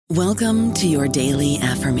Welcome to your daily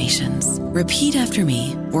affirmations. Repeat after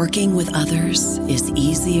me. Working with others is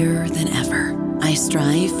easier than ever. I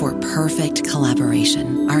strive for perfect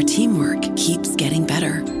collaboration. Our teamwork keeps getting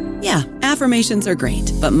better. Yeah, affirmations are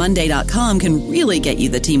great, but Monday.com can really get you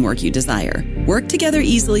the teamwork you desire. Work together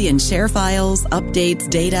easily and share files, updates,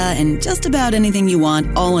 data, and just about anything you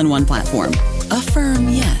want all in one platform. Affirm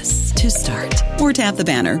yes to start, or tap the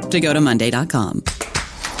banner to go to Monday.com.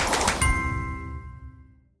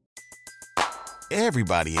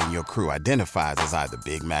 Everybody in your crew identifies as either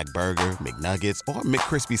Big Mac Burger, McNuggets, or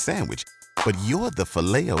McCrispy Sandwich. But you're the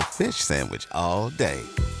Filet-O-Fish Sandwich all day.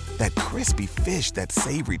 That crispy fish, that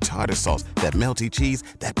savory tartar sauce, that melty cheese,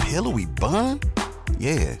 that pillowy bun.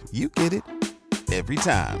 Yeah, you get it. Every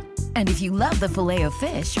time. And if you love the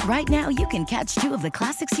Filet-O-Fish, right now you can catch two of the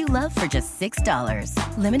classics you love for just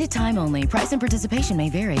 $6. Limited time only. Price and participation may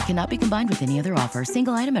vary. Cannot be combined with any other offer.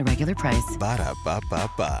 Single item at regular price.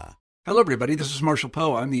 Ba-da-ba-ba-ba. Hello, everybody. This is Marshall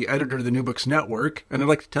Poe. I'm the editor of the New Books Network, and I'd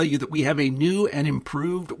like to tell you that we have a new and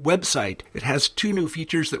improved website. It has two new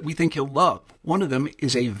features that we think you'll love. One of them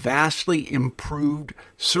is a vastly improved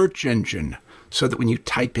search engine, so that when you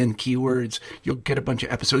type in keywords, you'll get a bunch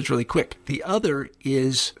of episodes really quick. The other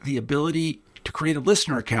is the ability to create a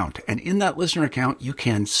listener account. And in that listener account, you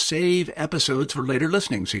can save episodes for later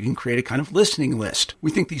listening. So you can create a kind of listening list. We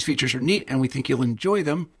think these features are neat, and we think you'll enjoy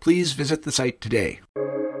them. Please visit the site today.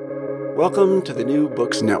 Welcome to the New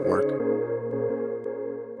Books Network.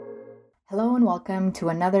 Hello and welcome to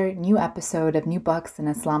another new episode of New Books in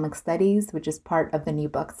Islamic Studies, which is part of the New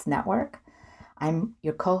Books Network. I'm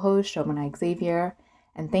your co-host, Shobana Xavier,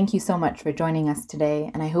 and thank you so much for joining us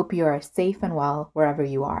today, and I hope you are safe and well wherever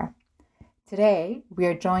you are. Today, we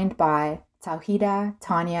are joined by Tawhida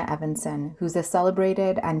Tanya Evanson, who's a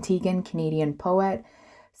celebrated Antiguan Canadian poet,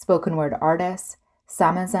 spoken word artist,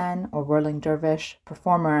 Samazan or whirling dervish,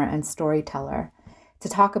 performer and storyteller, to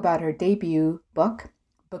talk about her debut book,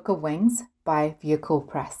 Book of Wings by Vehicle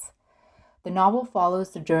Press. The novel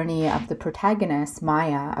follows the journey of the protagonist,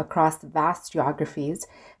 Maya, across vast geographies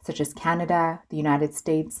such as Canada, the United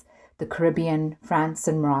States, the Caribbean, France,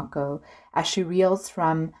 and Morocco, as she reels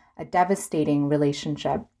from a devastating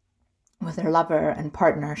relationship with her lover and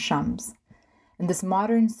partner, Shams. In this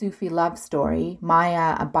modern Sufi love story,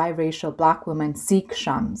 Maya, a biracial Black woman, seeks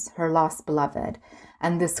Shams, her lost beloved,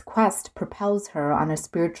 and this quest propels her on a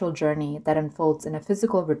spiritual journey that unfolds in a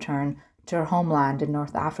physical return to her homeland in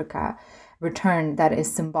North Africa, return that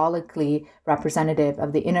is symbolically representative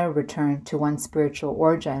of the inner return to one's spiritual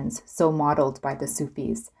origins, so modeled by the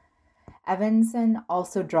Sufis. Evanson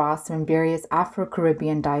also draws from various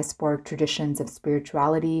Afro-Caribbean diasporic traditions of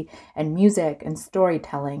spirituality and music and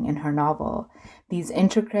storytelling in her novel. These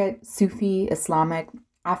intricate Sufi, Islamic,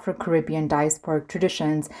 Afro-Caribbean diasporic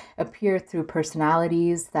traditions appear through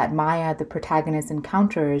personalities that Maya, the protagonist,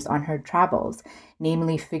 encounters on her travels,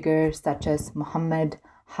 namely figures such as Muhammad,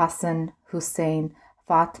 Hassan, Hussein,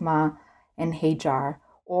 Fatma, and Hajar,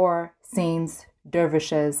 or saints,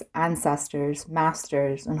 dervishes, ancestors,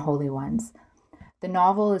 masters, and holy ones. The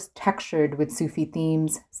novel is textured with Sufi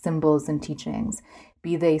themes, symbols, and teachings,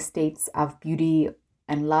 be they states of beauty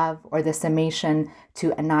and love or the summation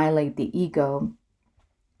to annihilate the ego.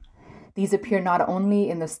 These appear not only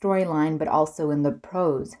in the storyline but also in the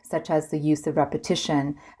prose, such as the use of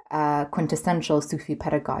repetition, quintessential Sufi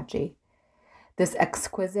pedagogy. This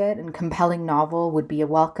exquisite and compelling novel would be a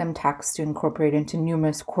welcome text to incorporate into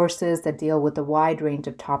numerous courses that deal with a wide range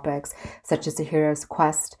of topics, such as the hero's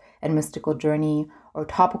quest and mystical journey, or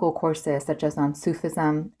topical courses such as on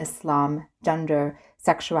Sufism, Islam, gender,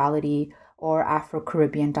 sexuality, or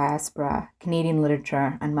Afro-Caribbean diaspora, Canadian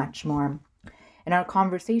literature, and much more. In our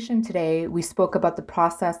conversation today, we spoke about the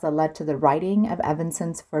process that led to the writing of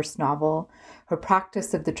Evanson's first novel, her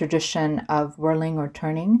practice of the tradition of whirling or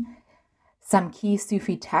turning, some key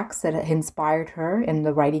Sufi texts that inspired her in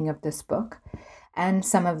the writing of this book, and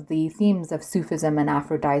some of the themes of Sufism and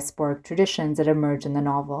Afro-diasporic traditions that emerge in the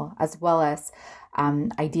novel, as well as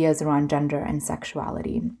ideas around gender and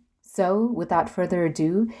sexuality. So, without further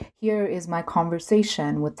ado, here is my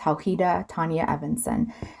conversation with Tawhida Tanya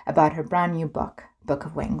Evanson about her brand new book, Book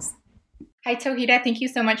of Wings. Hi, Tawhida. Thank you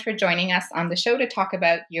so much for joining us on the show to talk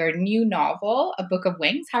about your new novel, A Book of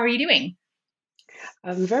Wings. How are you doing?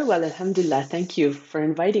 I'm very well, alhamdulillah. Thank you for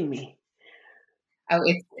inviting me. Oh,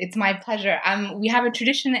 it's my pleasure. We have a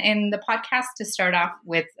tradition in the podcast to start off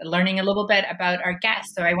with learning a little bit about our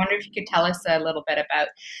guests. So I wonder if you could tell us a little bit about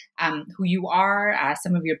who you are,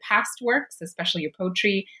 some of your past works, especially your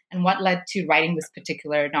poetry, and what led to writing this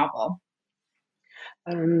particular novel.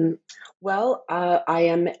 I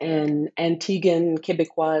am an Antiguan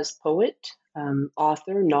Quebecois poet.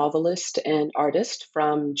 author, novelist, and artist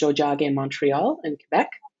from Tiohtià:ke, Montreal and Quebec.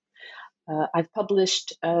 I've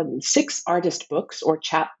published 6 artist books or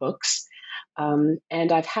chapbooks,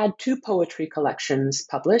 and I've had 2 poetry collections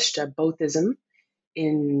published, Bothism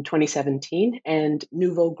in 2017 and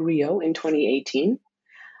Nouveau Griot in 2018.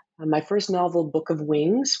 My first novel, Book of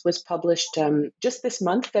Wings, was published just this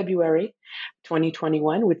month, February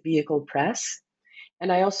 2021, with Vehicle Press.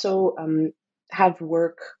 And I also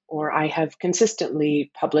I have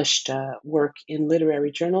consistently published work in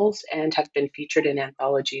literary journals and have been featured in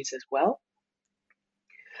anthologies as well.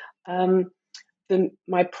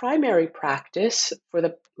 My primary practice for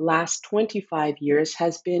the last 25 years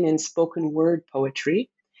has been in spoken word poetry,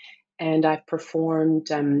 and I've performed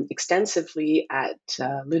extensively at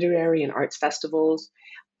literary and arts festivals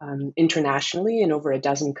internationally in over a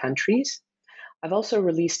dozen countries. I've also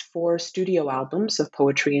released 4 studio albums of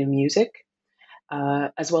poetry and music,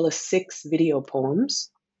 as well as 6 video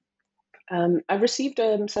poems. I've received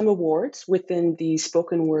some awards within the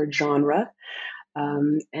spoken word genre,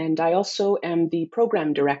 and I also am the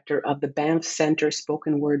program director of the Banff Centre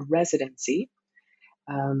Spoken Word Residency.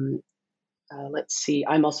 Let's see,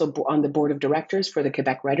 I'm also on the board of directors for the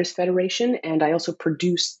Quebec Writers Federation, and I also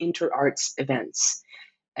produce inter-arts events.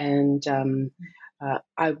 And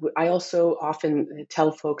I also often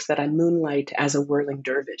tell folks that I moonlight as a whirling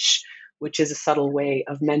dervish, which is a subtle way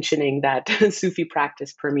of mentioning that Sufi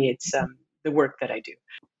practice permeates the work that I do.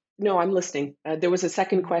 No, I'm listening. There was a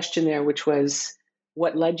second question there, which was,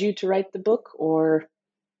 what led you to write the book? Or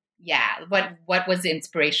what was the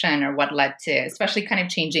inspiration, or what led to, especially kind of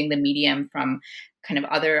changing the medium from kind of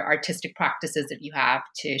other artistic practices that you have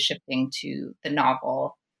to shifting to the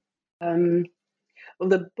novel? Well,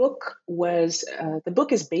 the book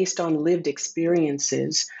is based on lived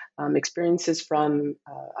experiences, experiences from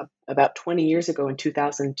about 20 years ago in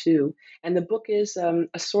 2002, and the book is a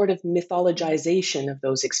sort of mythologization of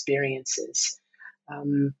those experiences.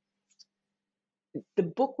 The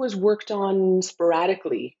book was worked on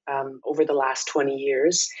sporadically over the last 20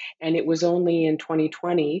 years, and it was only in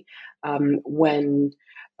 2020 when,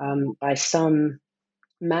 by some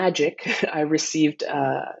magic, I received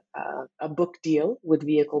a book deal with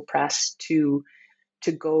Vehicle Press to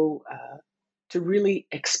go to really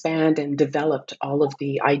expand and develop all of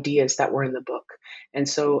the ideas that were in the book. And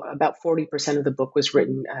so about 40% of the book was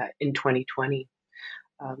written in 2020.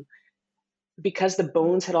 Because the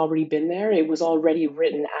bones had already been there, it was already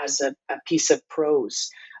written as a piece of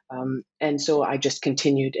prose. And so I just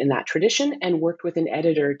continued in that tradition and worked with an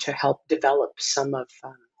editor to help develop some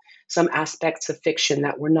aspects of fiction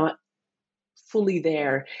that were not fully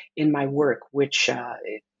there in my work, which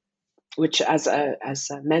as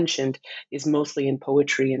mentioned, is mostly in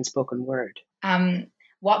poetry and spoken word.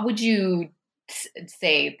 What would you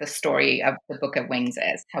say the story of the Book of Wings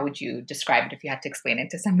is? How would you describe it if you had to explain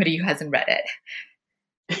it to somebody who hasn't read it?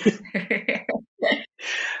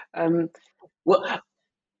 Well,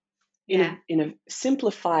 in a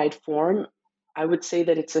simplified form, I would say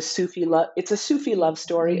that it's a Sufi love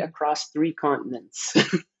story across 3 continents.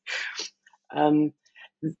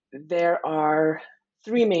 There are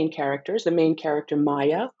 3 main characters. The main character,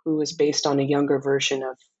 Maya, who is based on a younger version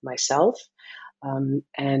of myself,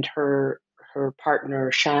 and her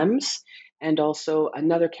partner, Shams, and also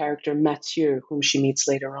another character, Mathieu, whom she meets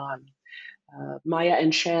later on. Maya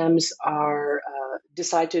and Shams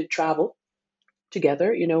decide to travel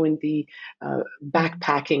together, in the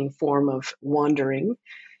backpacking form of wandering.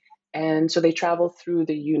 And so they travel through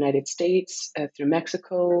the United States, through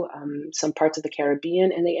Mexico, some parts of the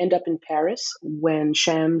Caribbean, and they end up in Paris when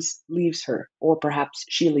Shams leaves her, or perhaps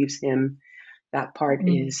she leaves him. That part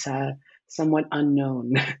is somewhat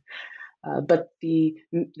unknown. But the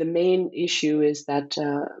main issue is that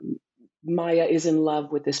Maya is in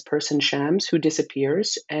love with this person, Shams, who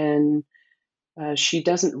disappears, and she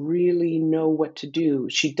doesn't really know what to do.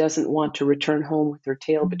 She doesn't want to return home with her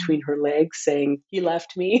tail between her legs saying, "He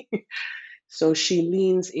left me." So she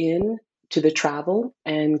leans in to the travel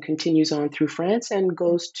and continues on through France and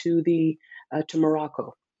goes to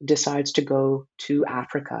Morocco, decides to go to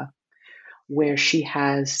Africa, where she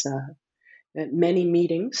has many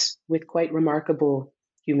meetings with quite remarkable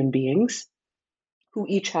human beings who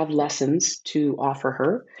each have lessons to offer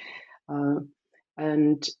her.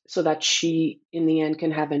 And so that she, in the end,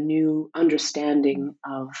 can have a new understanding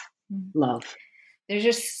of love. There's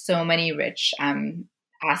just so many rich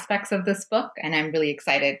aspects of this book, and I'm really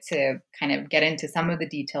excited to kind of get into some of the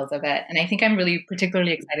details of it. And I think I'm really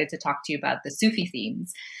particularly excited to talk to you about the Sufi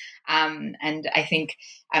themes. And I think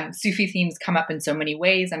Sufi themes come up in so many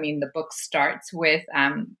ways. I mean, the book starts with,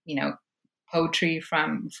 poetry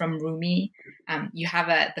from Rumi. You have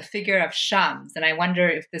the figure of Shams, and I wonder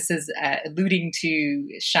if this is alluding to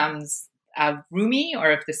Shams of Rumi,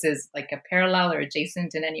 or if this is like a parallel or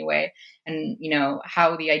adjacent in any way, and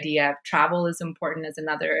how the idea of travel is important as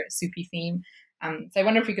another Sufi theme. So I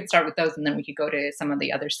wonder if we could start with those, and then we could go to some of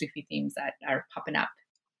the other Sufi themes that are popping up.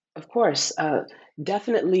 Of course.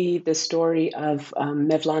 Definitely the story of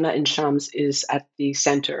Mevlana and Shams is at the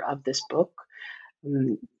center of this book.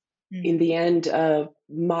 In the end,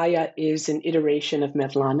 Maya is an iteration of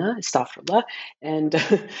Mevlana, astaghfirullah, and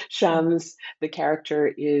Shams, the character,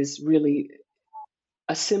 is really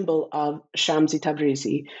a symbol of Shamsi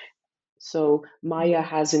Tabrizi. So Maya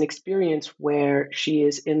has an experience where she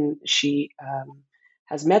has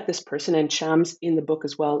met this person, and Shams in the book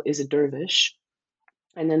as well is a dervish.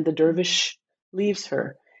 And then the dervish leaves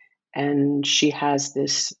her, and she has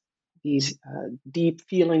these deep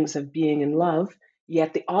feelings of being in love,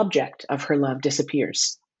 yet the object of her love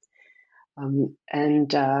disappears. The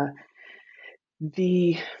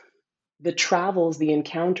travels, the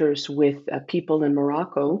encounters with people in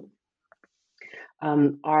Morocco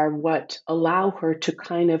are what allow her to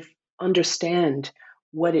kind of understand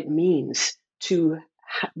what it means to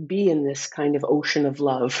be in this kind of ocean of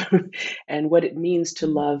love and what it means to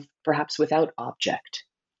love perhaps without object.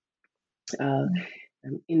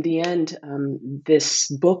 In the end, this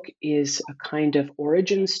book is a kind of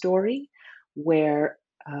origin story where,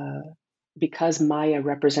 because Maya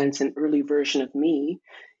represents an early version of me,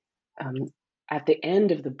 at the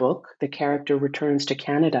end of the book, the character returns to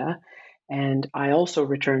Canada, and I also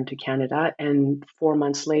returned to Canada, and 4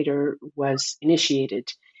 months later was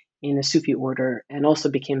initiated in a Sufi order and also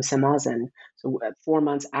became Samazen. So 4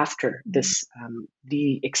 months after this,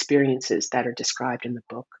 the experiences that are described in the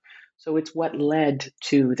book. So it's what led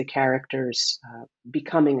to the characters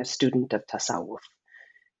becoming a student of Tasawwuf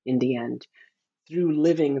in the end, through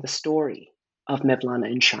living the story of Mevlana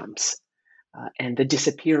and Shams and the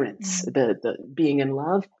disappearance, the being in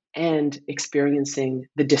love and experiencing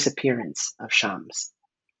the disappearance of Shams.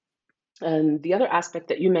 And the other aspect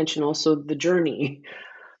that you mentioned also, the journey,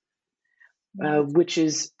 which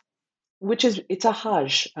is it's a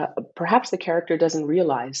Hajj. Perhaps the character doesn't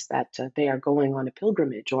realize that they are going on a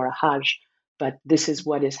pilgrimage or a Hajj, but this is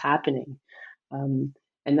what is happening. And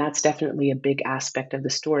that's definitely a big aspect of the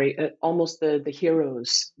story, almost the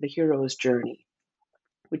hero's journey,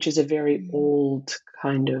 which is a very old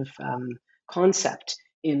kind of concept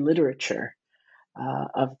in literature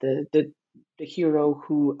of the hero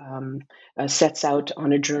who sets out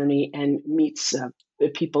on a journey and meets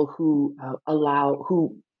people who allow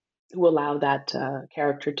that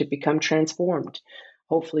character to become transformed,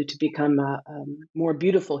 hopefully to become a more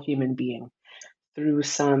beautiful human being through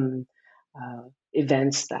some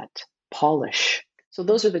events that polish. So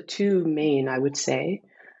those are the two main, I would say.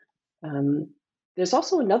 There's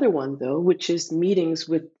also another one, though, which is meetings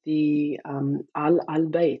with the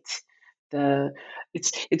Al-Bayt.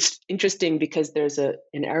 It's interesting because there's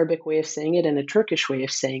an Arabic way of saying it and a Turkish way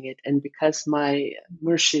of saying it. And because my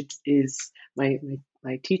murshid is, my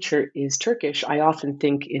teacher is Turkish, I often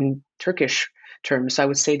think in Turkish terms. I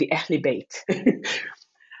would say the Ahli Bayt.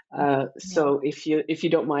 So if you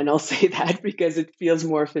don't mind, I'll say that because it feels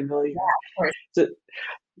more familiar. Yeah, of course. So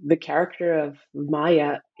the character of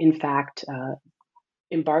Maya, in fact,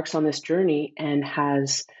 embarks on this journey and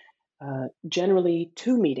has generally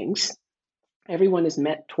 2 meetings. Everyone is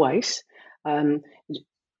met twice.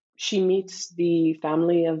 She meets the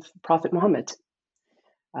family of Prophet Muhammad.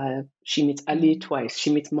 She meets Ali twice.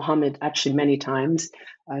 She meets Muhammad actually many times.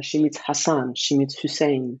 She meets Hassan. She meets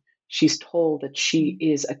Hussein. She's told that she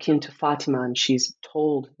is akin to Fatima, and she's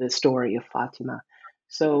told the story of Fatima.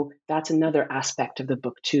 So that's another aspect of the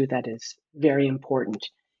book too that is very important,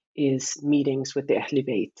 is meetings with the Ahl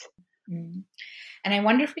Bayt. And I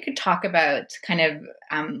wonder if we could talk about kind of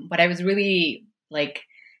what I was really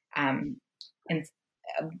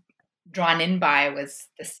drawn in by was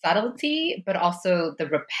the subtlety, but also the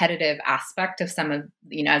repetitive aspect of some of,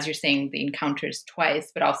 as you're saying, the encounters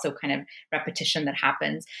twice, but also kind of repetition that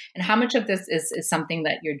happens. And how much of this is something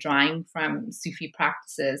that you're drawing from Sufi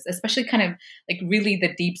practices, especially kind of like really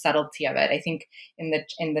the deep subtlety of it. I think in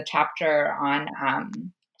the chapter on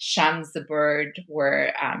Shams the bird,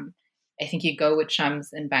 where I think you go with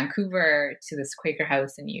Shams in Vancouver to this Quaker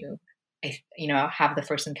house and you have the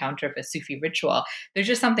first encounter of a Sufi ritual. There's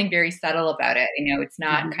just something very subtle about it. It's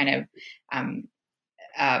not kind of,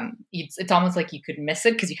 it's almost like you could miss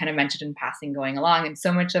it because you kind of mentioned in passing going along. And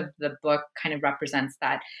so much of the book kind of represents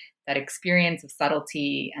that experience of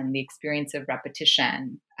subtlety and the experience of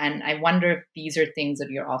repetition And I wonder if these are things that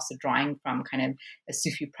you're also drawing from kind of a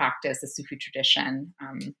Sufi practice, a Sufi tradition.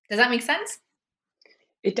 Does that make sense?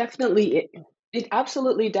 It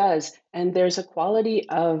absolutely does. And there's a quality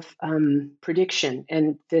of prediction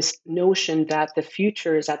and this notion that the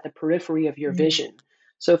future is at the periphery of your vision.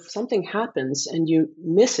 So if something happens and you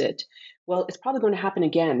miss it, well, it's probably going to happen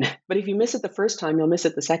again. But if you miss it the first time, you'll miss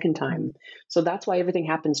it the second time. So that's why everything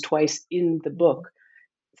happens twice in the book.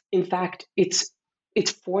 In fact, it's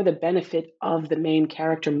for the benefit of the main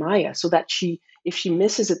character, Maya, so that if she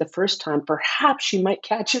misses it the first time, perhaps she might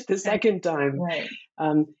catch it the second time. Right.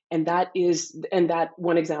 And that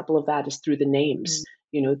one example of that is through the names.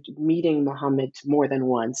 Meeting Muhammad more than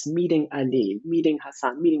once, meeting Ali, meeting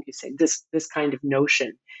Hassan, meeting Hussein. This kind of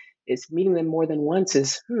notion is meeting them more than once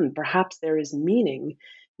is perhaps there is meaning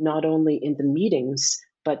not only in the meetings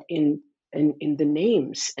but in the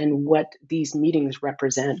names and what these meetings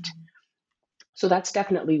represent. So that's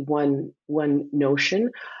definitely one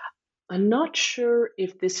notion. I'm not sure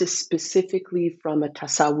if this is specifically from a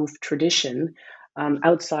tasawwuf tradition,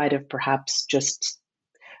 outside of perhaps just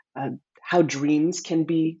how dreams can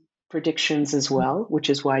be predictions as well, which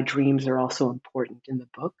is why dreams are also important in the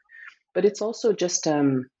book. But it's also just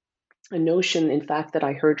a notion, in fact, that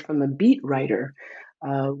I heard from a beat writer,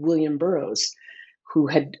 William Burroughs, who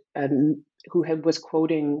was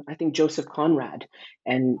quoting, I think, Joseph Conrad,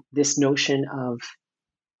 and this notion of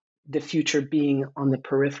the future being on the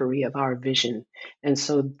periphery of our vision. And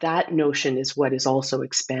so that notion is what is also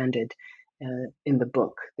expanded in the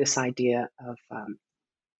book, this idea of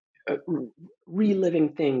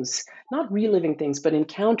reliving things, not reliving things, but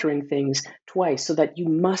encountering things twice so that you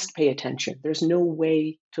must pay attention. There's no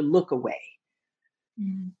way to look away.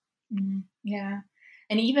 Yeah.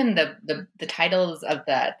 And even the titles of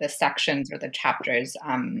the sections or the chapters,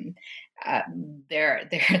 there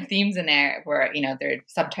are themes in there where, they're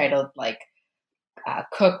subtitled like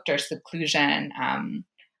cooked or seclusion,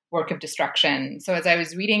 work of destruction. So as I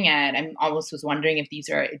was reading it, I almost was wondering if these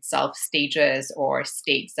are itself stages or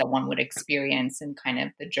states that one would experience in kind of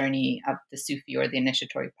the journey of the Sufi or the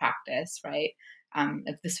initiatory practice, right?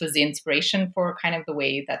 If this was the inspiration for kind of the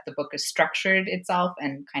way that the book is structured itself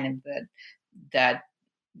and kind of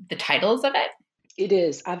the titles of it. It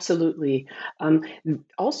is, absolutely.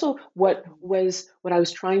 Also, what I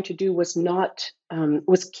was trying to do was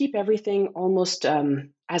was keep everything almost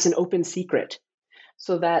as an open secret,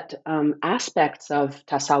 so that aspects of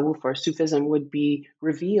tasawwuf or Sufism would be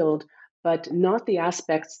revealed, but not the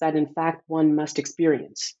aspects that in fact one must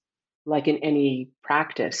experience. Like in any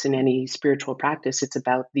practice, in any spiritual practice, it's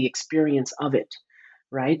about the experience of it,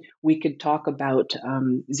 right? We could talk about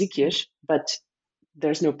zikr, but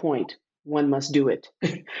there's no point. One must do it.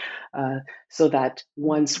 So that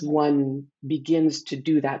once one begins to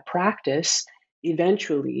do that practice,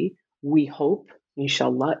 eventually, we hope,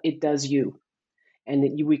 inshallah, it does you.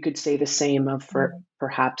 And we could say the same of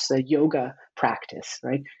perhaps a yoga practice,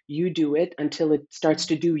 right? You do it until it starts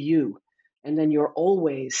to do you. And then you're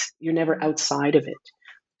never outside of it.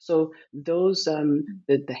 So those,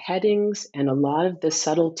 the headings and a lot of the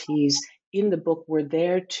subtleties in the book were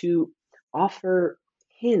there to offer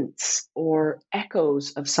hints or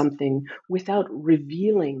echoes of something without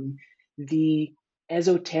revealing the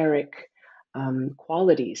esoteric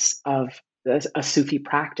qualities of a Sufi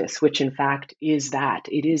practice, which in fact is that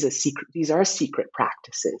it is a secret. These are secret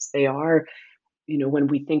practices. They are, when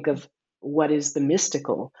we think of what is the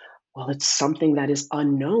mystical, well, it's something that is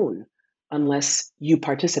unknown unless you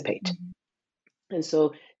participate. And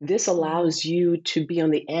so this allows you to be on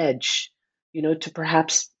the edge, to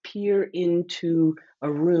perhaps peer into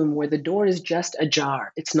a room where the door is just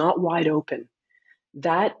ajar. It's not wide open.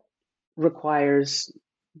 That requires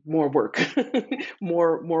more work,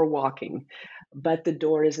 more walking, but the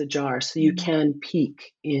door is ajar, so you can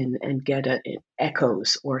peek in and get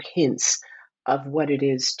echoes or hints of what it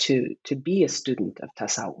is to be a student of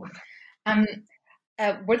tasawwuf.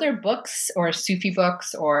 Were there books or Sufi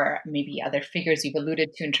books or maybe other figures you've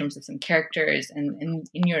alluded to in terms of some characters in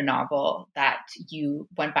your novel that you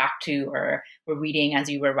went back to or were reading as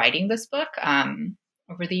you were writing this book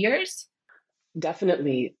over the years?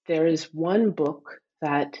 Definitely. There is one book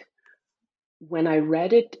that when I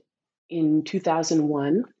read it in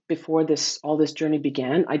 2001, before all this journey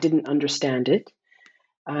began, I didn't understand it.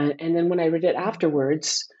 And then when I read it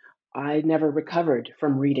afterwards, I never recovered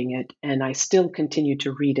from reading it, and I still continue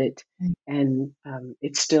to read it. And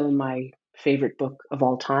it's still my favorite book of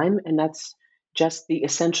all time, and that's just The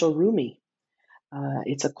Essential Rumi.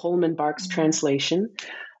 It's a Coleman Barks translation,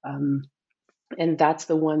 and that's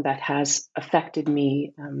the one that has affected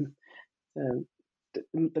me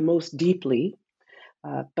the most deeply.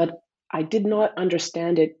 But I did not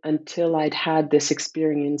understand it until I'd had this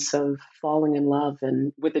experience of falling in love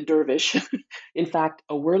and with a dervish, in fact,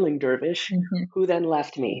 a whirling dervish, who then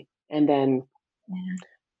left me. And then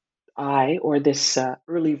I, or this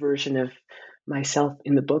early version of myself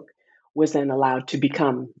in the book, was then allowed to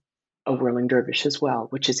become a whirling dervish as well,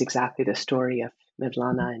 which is exactly the story of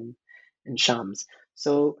Mevlana and Shams.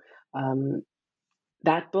 So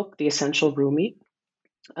that book, The Essential Rumi,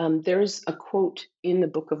 there's a quote in the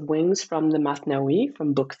Book of Wings from the Mathnawi,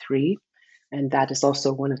 from Book 3, and that is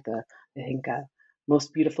also one of the, I think,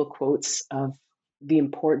 most beautiful quotes of the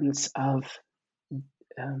importance of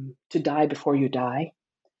to die before you die,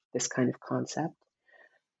 this kind of concept.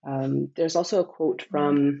 There's also a quote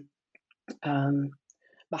from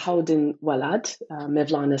Bahauddin Walad,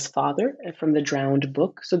 Mevlana's father, from the Drowned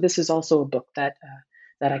book. So this is also a book that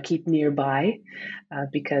I keep nearby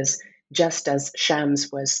because just as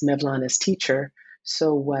Shams was Mevlana's teacher,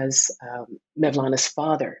 so was Mevlana's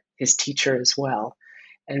father his teacher as well.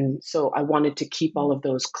 And so I wanted to keep all of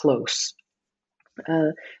those close.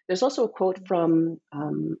 There's also a quote from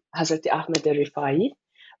Hazrat Ahmed Rifai,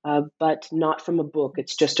 but not from a book.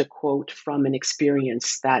 It's just a quote from an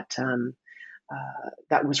experience that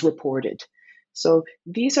was reported. So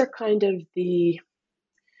these are kind of the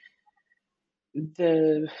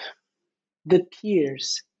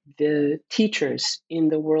peers, the teachers in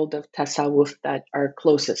the world of tasawwuf that are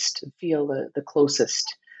closest, feel the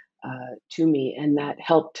closest to me, and that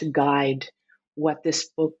help to guide what this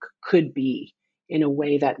book could be in a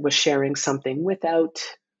way that was sharing something without,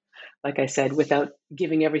 like I said, without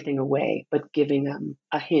giving everything away, but giving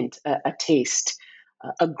a hint, a taste,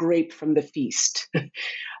 a grape from the feast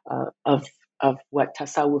of what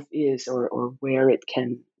tasawwuf is, or where it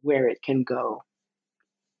can go.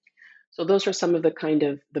 So those are some of the kind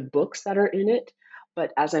of the books that are in it.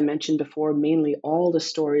 But as I mentioned before, mainly all the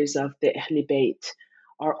stories of the Ahl Bayt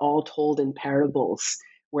are all told in parables,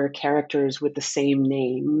 where characters with the same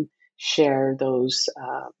name share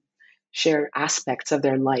aspects of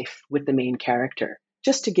their life with the main character,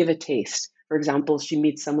 just to give a taste. For example, she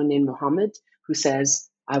meets someone named Muhammad who says,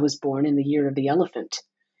 "I was born in the year of the elephant."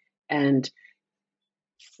 And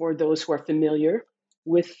for those who are familiar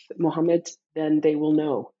with Muhammad, then they will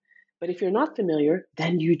know. But if you're not familiar,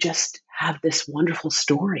 then you just have this wonderful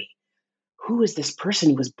story. Who is this person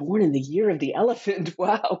who was born in the year of the elephant?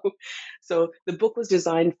 Wow. So the book was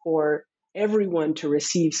designed for everyone to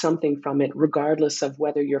receive something from it, regardless of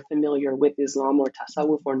whether you're familiar with Islam or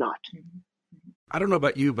tasawwuf or not. I don't know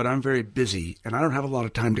about you, but I'm very busy and I don't have a lot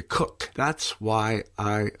of time to cook. That's why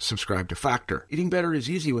I subscribe to Factor. Eating better is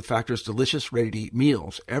easy with Factor's delicious, ready-to-eat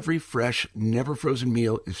meals. Every fresh, never frozen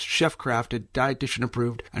meal is chef-crafted, dietitian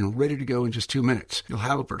approved, and ready to go in just 2 minutes. You'll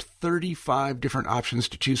have over 35 different options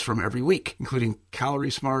to choose from every week, including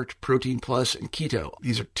Calorie Smart, Protein Plus, and Keto.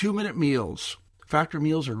 These are 2-minute meals. Factor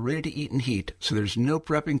meals are ready to eat and heat, so there's no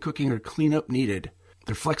prepping, cooking, or cleanup needed.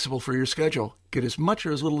 They're flexible for your schedule. Get as much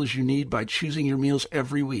or as little as you need by choosing your meals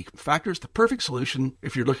every week. Factor's the perfect solution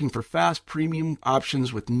if you're looking for fast, premium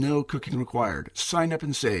options with no cooking required. Sign up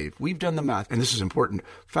and save. We've done the math, and this is important.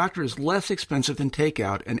 Factor is less expensive than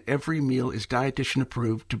takeout, and every meal is dietitian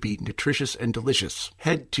approved to be nutritious and delicious.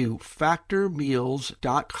 Head to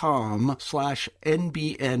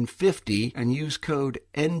factormeals.com/NBN50 and use code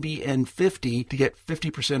NBN50 to get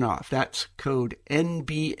 50% off. That's code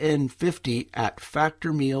NBN50 at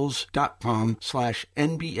factormeals.com/NBN50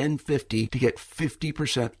 to get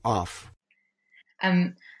 50% off.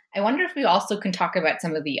 I wonder if we also can talk about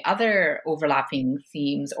some of the other overlapping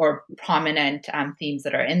themes or prominent themes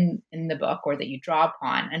that are in the book or that you draw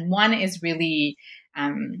upon. And one is really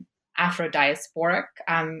Afro-diasporic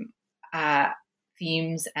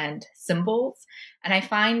themes and symbols. And I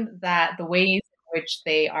find that the ways which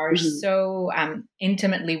they are so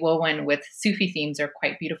intimately woven with Sufi themes are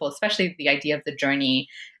quite beautiful, especially the idea of the journey,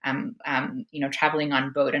 traveling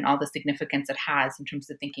on boat and all the significance it has in terms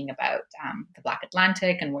of thinking about the Black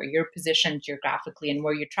Atlantic and where you're positioned geographically and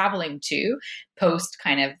where you're traveling to post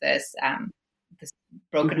kind of this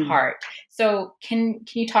broken heart. So can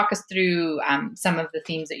you talk us through some of the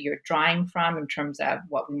themes that you're drawing from in terms of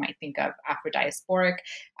what we might think of Afro-diasporic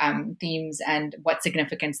themes and what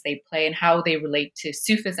significance they play and how they relate to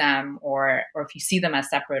Sufism or if you see them as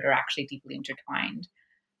separate or actually deeply intertwined?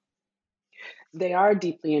 They are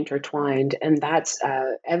deeply intertwined, and that's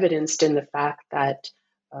evidenced in the fact that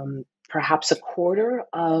perhaps a quarter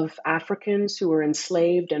of Africans who were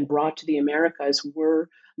enslaved and brought to the Americas were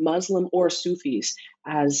Muslim or Sufis,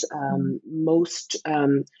 as most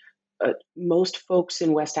folks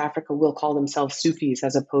in West Africa will call themselves Sufis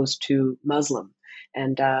as opposed to Muslim.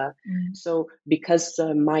 And so because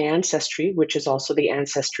my ancestry, which is also the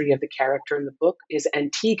ancestry of the character in the book, is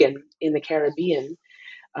Antiguan in the Caribbean,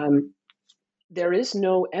 there is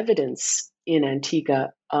no evidence in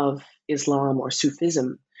Antigua of Islam or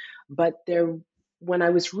Sufism, but when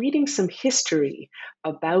I was reading some history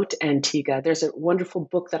about Antigua, there's a wonderful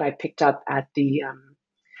book that I picked up at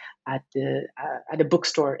a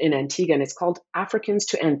bookstore in Antigua, and it's called Africans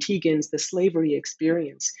to Antiguans: The Slavery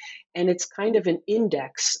Experience, and it's kind of an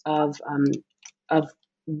index of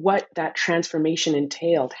what that transformation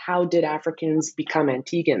entailed. How did Africans become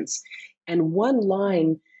Antiguans? And one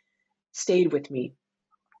line stayed with me,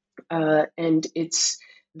 and it's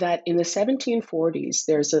that in the 1740s,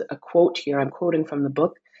 there's a quote here, I'm quoting from the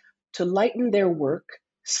book: "To lighten their work,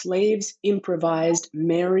 slaves improvised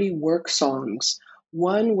merry work songs.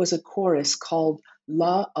 One was a chorus called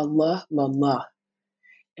La Allah La La."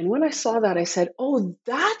 And when I saw that, I said, oh,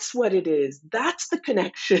 that's what it is. That's the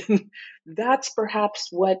connection. That's perhaps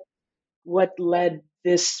what led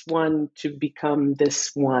this one to become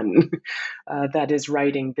this one that is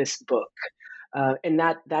writing this book. And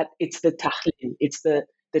that it's the tahlil, it's the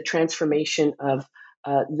transformation of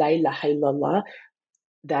La ilaha illallah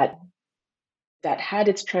that had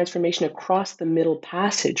its transformation across the Middle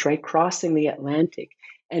Passage, right, crossing the Atlantic,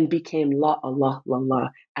 and became La Allah La La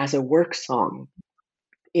as a work song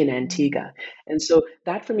in Antigua. And so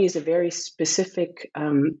that for me is a very specific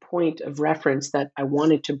point of reference that I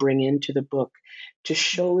wanted to bring into the book to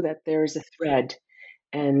show that there's a thread,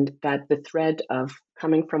 and that the thread of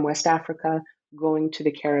coming from West Africa, going to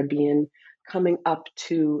the Caribbean, coming up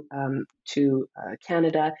to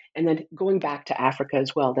Canada, and then going back to Africa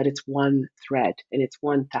as well, that it's one thread and it's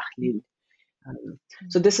one tahlil.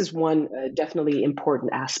 So this is one definitely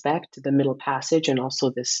important aspect, the Middle Passage, and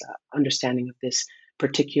also this understanding of this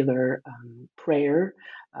particular prayer.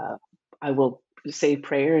 I will say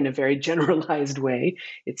prayer in a very generalized way.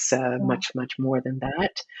 It's much more than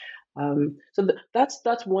that. So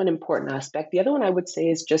that's one important aspect. The other one I would say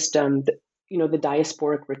is just the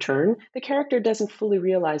diasporic return. The character doesn't fully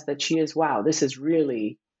realize that she is, wow, this is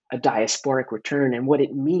really a diasporic return, and what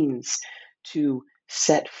it means to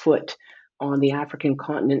set foot on the African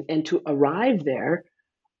continent and to arrive there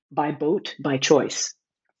by boat, by choice,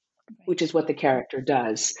 which is what the character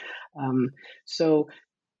does. So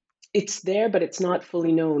it's there, but it's not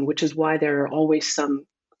fully known, which is why there are always some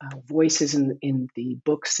voices in the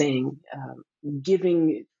book saying,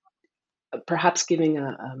 perhaps giving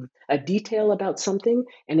a detail about something,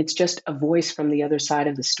 and it's just a voice from the other side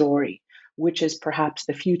of the story, which is perhaps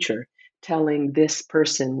the future, telling this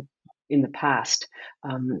person in the past,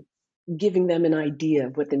 giving them an idea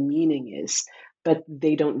of what the meaning is, but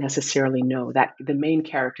they don't necessarily know. That the main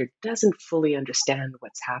character doesn't fully understand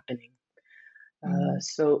what's happening.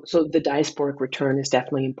 So the diasporic return is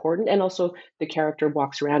definitely important. And also the character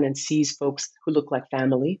walks around and sees folks who look like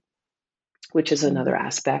family, which is another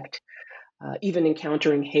aspect. Even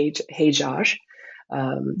encountering Hajjaj,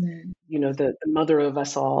 the mother of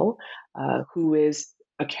us all, who is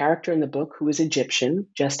a character in the book who is Egyptian,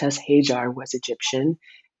 just as Hajar was Egyptian.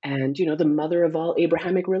 And, the mother of all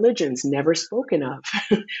Abrahamic religions, never spoken of,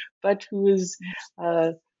 but who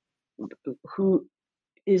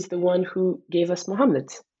is the one who gave us Muhammad.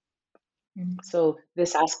 So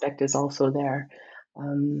this aspect is also there.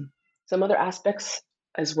 Some other aspects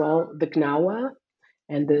as well, the Gnawa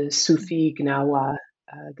and the Sufi Gnawa,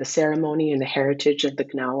 the ceremony and the heritage of the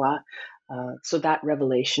Gnawa. So that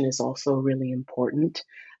revelation is also really important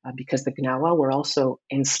because the Gnawa were also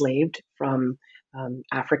enslaved from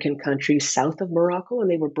African countries south of Morocco,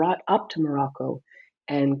 and they were brought up to Morocco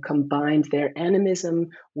and combined their animism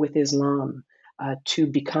with Islam to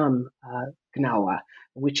become Gnawa,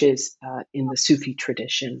 which is in the Sufi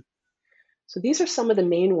tradition. So these are some of the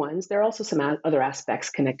main ones. There are also some other aspects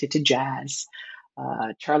connected to jazz.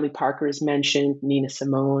 Charlie Parker is mentioned, Nina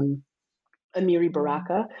Simone, Amiri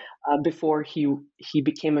Baraka. Before he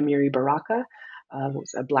became Amiri Baraka,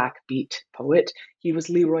 was a black beat poet. He was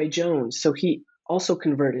Leroy Jones, so he also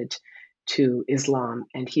converted to Islam,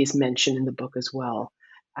 and he's mentioned in the book as well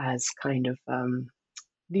as kind of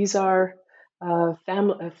these are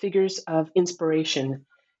figures of inspiration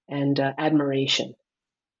and admiration.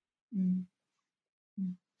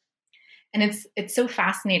 And it's so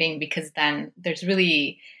fascinating because then there's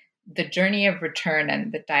really the journey of return,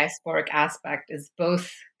 and the diasporic aspect is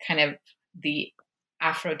both kind of the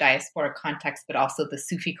Afro-diasporic context, but also the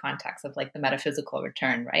Sufi context of like the metaphysical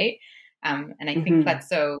return, right? And I think that's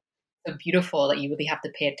so beautiful that you really have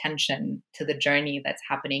to pay attention to the journey that's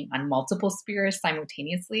happening on multiple spheres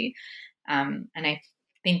simultaneously. And I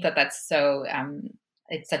think that that's so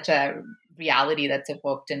it's such a reality that's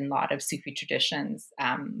evoked in a lot of Sufi traditions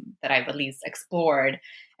that I've at least explored,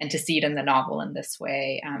 and to see it in the novel in this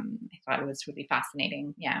way, I thought it was really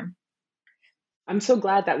fascinating. Yeah. I'm so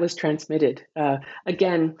glad that was transmitted.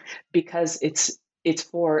 Again, because it's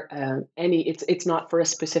for it's not for a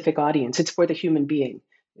specific audience. It's for the human being.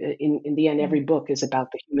 In the end, every book is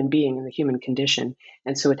about the human being and the human condition,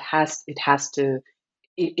 and so it has to.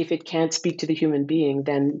 If it can't speak to the human being,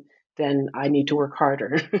 then I need to work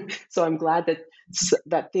harder. So I'm glad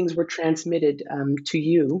that things were transmitted to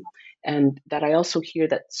you, and that I also hear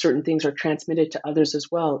that certain things are transmitted to others as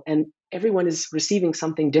well, and everyone is receiving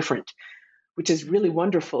something different, which is really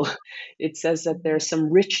wonderful. It says that there's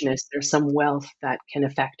some richness, there's some wealth that can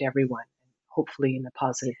affect everyone, hopefully in a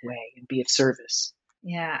positive way, and be of service.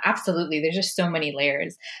 Yeah, absolutely. There's just so many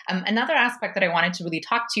layers. Another aspect that I wanted to really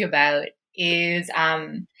talk to you about is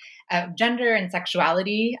gender and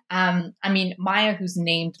sexuality. I mean, Maya, who's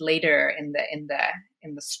named later in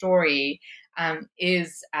the story,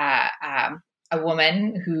 is a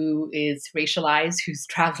woman who is racialized, who's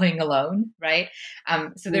traveling alone, right?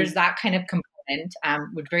 So there's that kind of component,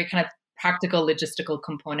 with very kind of practical logistical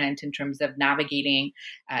component in terms of navigating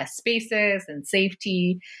spaces and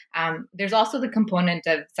safety. There's also the component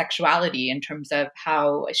of sexuality in terms of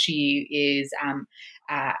how she is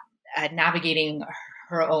navigating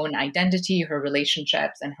her own identity, her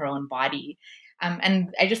relationships, and her own body.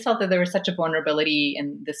 And I just felt that there was such a vulnerability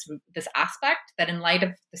in this aspect that, in light of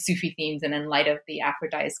the Sufi themes and in light of the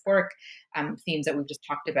Afro-diasporic themes that we've just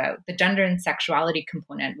talked about, the gender and sexuality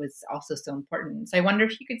component was also so important. So I wonder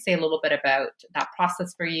if you could say a little bit about that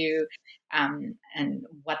process for you, and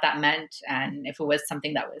what that meant, and if it was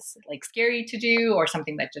something that was like scary to do, or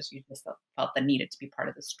something that you just felt that needed to be part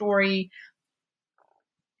of the story.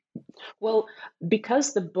 Well,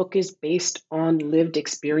 because the book is based on lived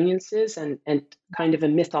experiences and kind of a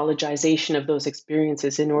mythologization of those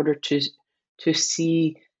experiences in order to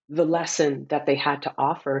see the lesson that they had to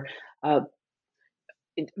offer,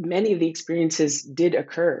 many of the experiences did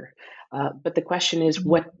occur. But the question is,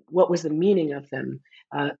 what was the meaning of them?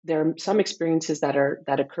 There are some experiences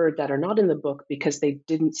that occurred that are not in the book because they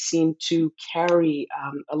didn't seem to carry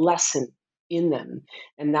a lesson in them,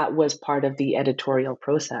 and that was part of the editorial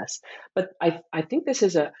process. But I think this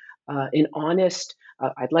is an honest.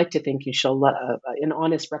 I'd like to think, an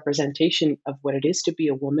honest representation of what it is to be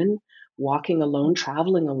a woman walking alone,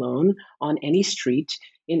 traveling alone on any street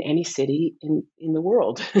in any city in the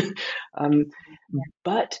world.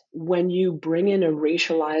 But when you bring in a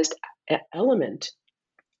racialized element,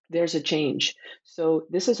 there's a change. So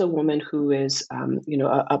this is a woman who is,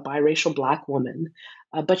 a biracial Black woman,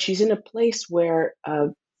 but she's in a place where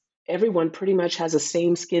everyone pretty much has the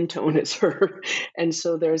same skin tone as her. And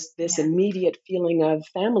so there's this immediate feeling of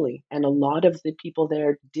family. And a lot of the people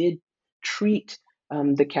there did treat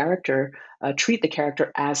the character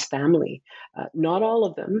as family. Not all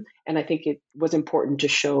of them. And I think it was important to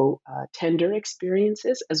show tender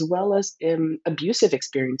experiences as well as abusive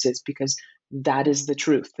experiences, because that is the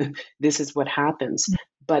truth. This is what happens.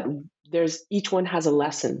 But each one has a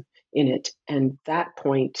lesson in it. And that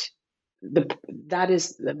point, that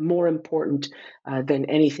is more important than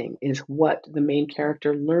anything, is what the main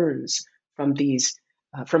character learns from these,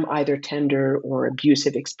 from either tender or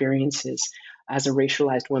abusive experiences as a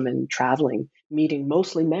racialized woman traveling, meeting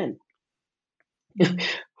mostly men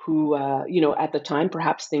who, at the time,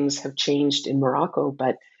 perhaps things have changed in Morocco,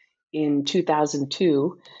 but in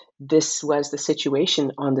 2002, this was the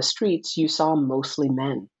situation on the streets. You saw mostly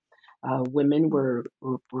men. Women were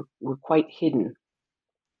quite hidden.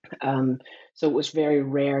 So it was very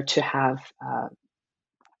rare to have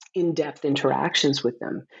in-depth interactions with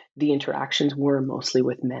them. The interactions were mostly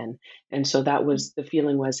with men. And so that was the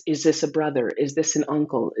feeling was, is this a brother? Is this an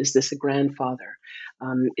uncle? Is this a grandfather?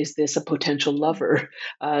 Is this a potential lover?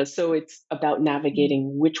 So it's about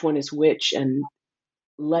navigating which one is which and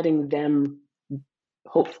letting them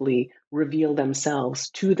hopefully reveal themselves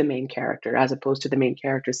to the main character, as opposed to the main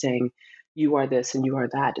character saying, you are this and you are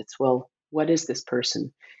that. It's, well, what is this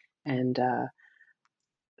person? And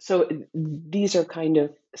so these are kind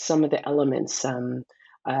of some of the elements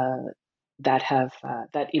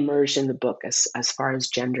that emerge in the book as far as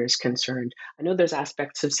gender is concerned. I know there's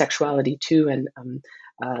aspects of sexuality too, and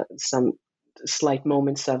some slight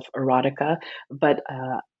moments of erotica, but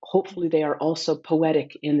hopefully they are also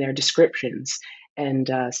poetic in their descriptions, and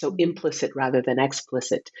so implicit rather than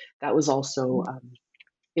explicit. That was also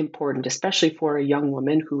important, especially for a young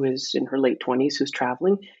woman who is in her late 20s, who's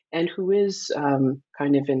traveling, and who is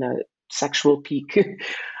kind of in a sexual peak,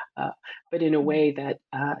 but in a way that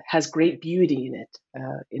has great beauty in it,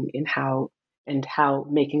 in how and how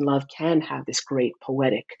making love can have this great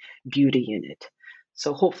poetic beauty in it.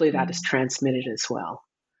 So hopefully that is transmitted as well.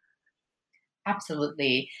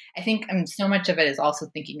 Absolutely. I think so much of it is also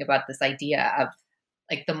thinking about this idea of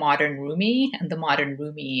like the modern Rumi, and the modern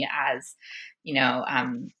Rumi as,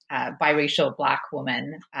 a biracial Black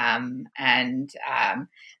woman, and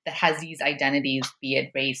that has these identities, be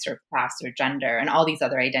it race or class or gender, and all these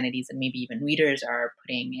other identities, and maybe even readers are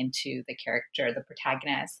putting into the character, the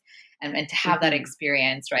protagonist, and to have that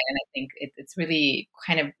experience, right? And I think it's really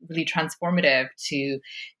kind of really transformative to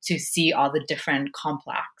see all the different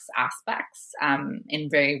complex aspects in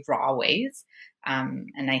very raw ways.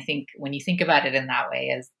 And I think when you think about it in that way,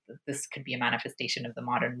 as this could be a manifestation of the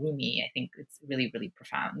modern Rumi, I think it's really, really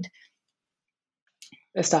profound.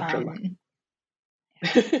 Astaghfirullah.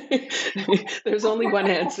 There's only one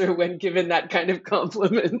answer when given that kind of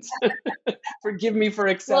compliment. Forgive me for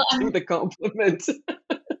accepting the compliment.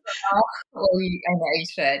 Well, I know you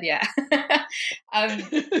should, yeah.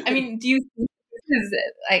 I mean, do you think this is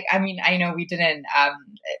like, I know we didn't,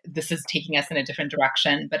 this is taking us in a different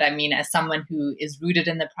direction, but I mean, as someone who is rooted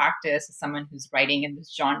in the practice, as someone who's writing in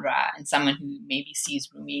this genre, and someone who maybe sees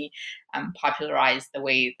Rumi popularized the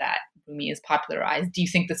way that Rumi is popularized, do you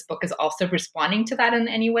think this book is also responding to that in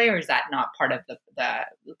any way, or is that not part of the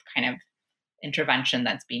kind of intervention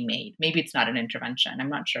that's being made? Maybe it's not an intervention. I'm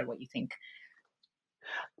not sure what you think.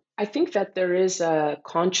 I think that there is a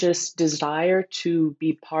conscious desire to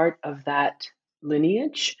be part of that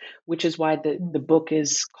lineage, which is why the book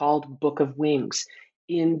is called Book of Wings,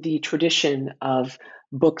 in the tradition of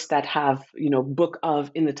books that have, book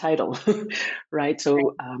of in the title, right?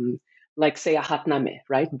 So like Seyahatname,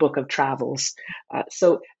 right? Book of Travels.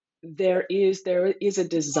 So there is a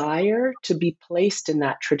desire to be placed in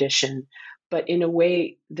that tradition, but in a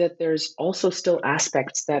way that there's also still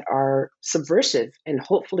aspects that are subversive, and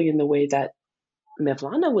hopefully in the way that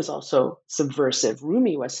Mevlana was also subversive.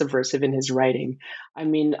 Rumi was subversive in his writing. I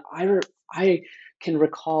mean, I can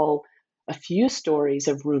recall a few stories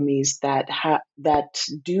of Rumi's that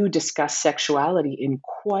do discuss sexuality in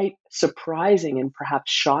quite surprising and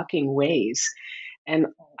perhaps shocking ways. And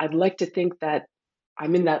I'd like to think that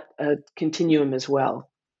I'm in that continuum as well.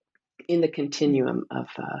 In the continuum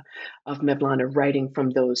of Mevlana, writing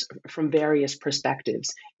from various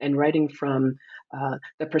perspectives, and writing from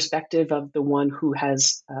the perspective of the one who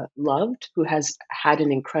has loved, who has had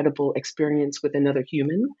an incredible experience with another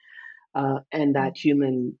human, and that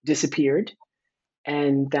human disappeared,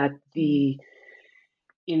 and that the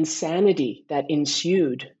insanity that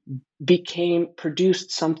ensued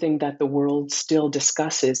produced something that the world still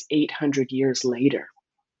discusses 800 years later.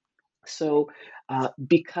 So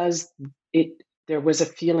because there was a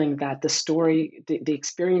feeling that the story, the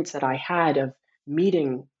experience that I had of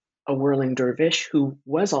meeting a whirling dervish who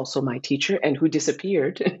was also my teacher and who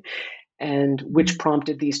disappeared, and which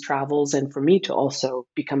prompted these travels, and for me to also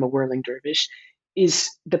become a whirling dervish,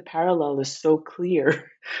 the parallel is so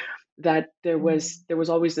clear that there was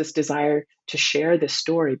always this desire to share this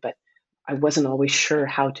story, but I wasn't always sure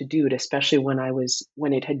how to do it, especially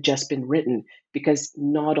when it had just been written, because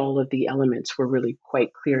not all of the elements were really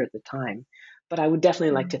quite clear at the time. But I would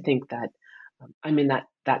definitely like to think that I'm in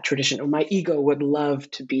that tradition, or my ego would love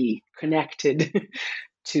to be connected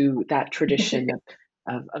to that tradition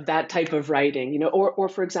of that type of writing, or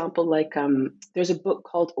for example, like there's a book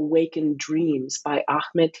called Awakened Dreams by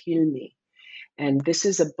Ahmed Hilmi. And this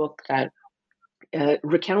is a book that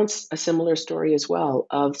recounts a similar story as well,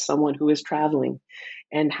 of someone who is traveling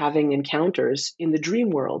and having encounters in the dream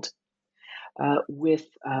world with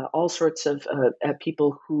all sorts of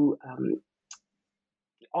people who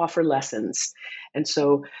offer lessons. And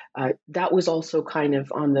so that was also kind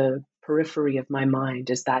of on the periphery of my mind,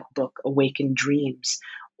 is that book, Awakened Dreams,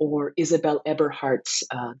 or Isabel Eberhardt's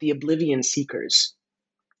The Oblivion Seekers.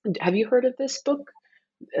 Have you heard of this book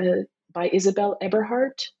by Isabel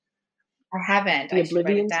Eberhardt? I haven't. I should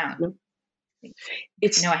write it down. No,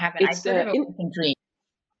 I haven't. I've heard of Awakened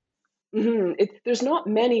Dreams. There's not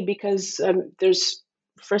many, because there's,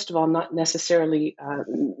 first of all, not necessarily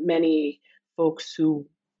many folks who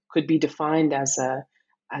could be defined as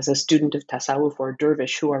a student of tasawwuf or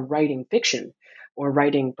dervish who are writing fiction, or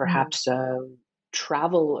writing perhaps a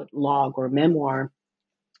travel log or memoir.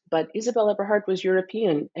 But Isabel Eberhardt was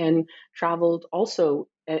European and traveled also,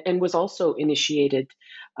 and was also initiated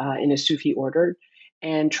in a Sufi order,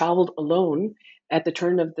 and traveled alone at the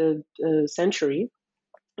turn of the century,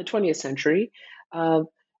 the 20th century,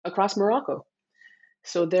 across Morocco.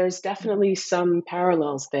 So there's definitely some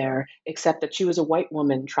parallels there, except that she was a white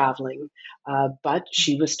woman traveling, but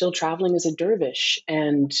she was still traveling as a dervish,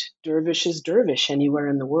 and dervish is dervish anywhere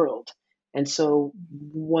in the world. And so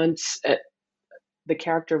once the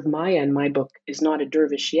character of Maya in my book is not a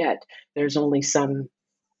dervish yet, there's only some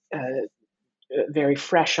very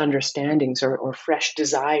fresh understandings or fresh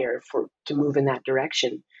desire to move in that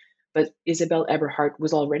direction. But Isabel Eberhardt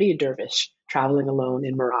was already a dervish, traveling alone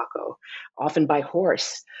in Morocco, often by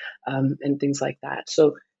horse, and things like that.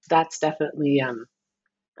 So that's definitely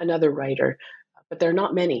another writer. But there are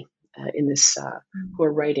not many in this who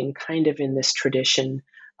are writing kind of in this tradition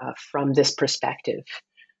from this perspective.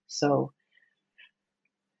 So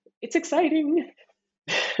it's exciting.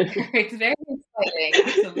 It's very exciting.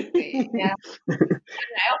 Absolutely. Yeah. And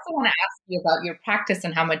I also want to ask you about your practice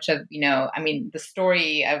and how much of, the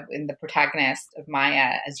story of in the protagonist of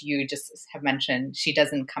Maya, as you just have mentioned, she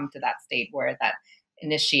doesn't come to that state where that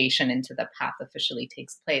initiation into the path officially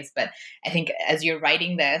takes place. But I think as you're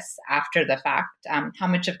writing this after the fact, how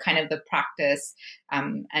much of kind of the practice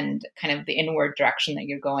and kind of the inward direction that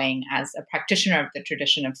you're going as a practitioner of the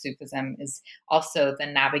tradition of Sufism is also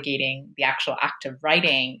then navigating the actual act of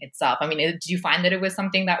writing itself. I mean, did you find that it was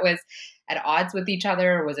something that was at odds with each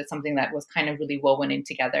other, or was it something that was kind of really woven in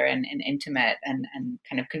together and intimate and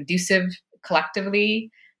kind of conducive collectively?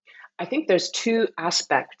 I think there's two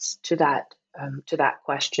aspects to that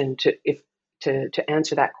question to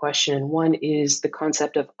answer that question. And one is the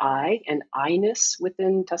concept of I and I-ness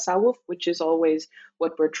within tasawwuf, which is always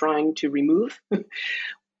what we're trying to remove.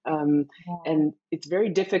 And it's very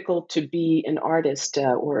difficult to be an artist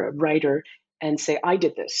or a writer and say, I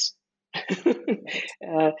did this.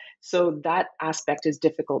 So that aspect is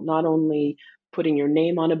difficult, not only putting your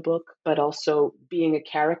name on a book, but also being a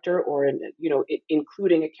character or,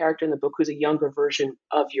 including a character in the book who's a younger version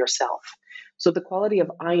of yourself. So the quality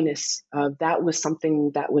of I-ness, that was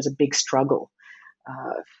something that was a big struggle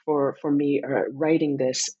for me writing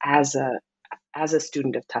this as a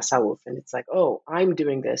student of tasawwuf. And it's like, oh, I'm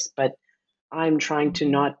doing this, but I'm trying to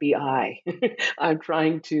not be I. I'm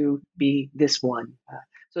trying to be this one.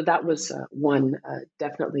 So that was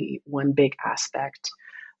definitely one big aspect.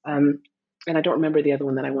 And I don't remember the other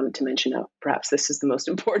one that I wanted to mention. Perhaps this is the most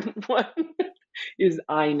important one, is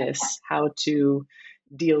I-ness, how to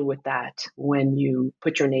deal with that when you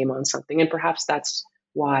put your name on something. And perhaps that's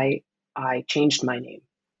why I changed my name.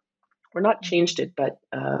 Or not changed it, but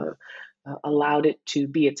allowed it to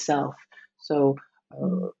be itself. So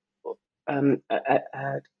a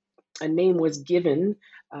name was given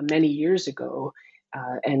many years ago.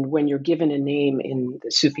 And when you're given a name in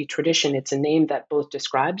the Sufi tradition, it's a name that both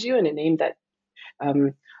describes you and a name that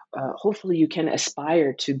hopefully you can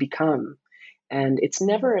aspire to become. And it's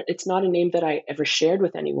not a name that I ever shared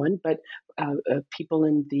with anyone, but people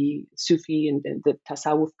in the Sufi and the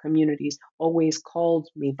Tasawwuf communities always called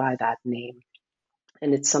me by that name.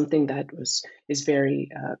 And it's something that is very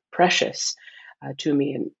precious to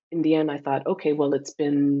me. And in the end, I thought, okay, well, it's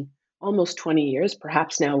been almost 20 years.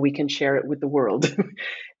 Perhaps now we can share it with the world.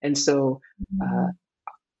 And so,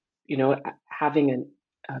 having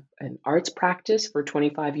an arts practice for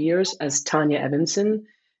 25 years as Tanya Evanson,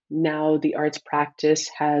 now the arts practice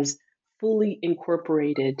has fully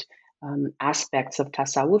incorporated aspects of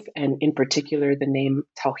tasawwuf, and in particular the name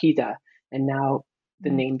Tawhida. And now the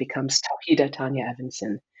name becomes Tawhida Tanya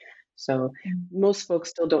Evanson. So most folks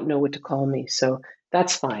still don't know what to call me. So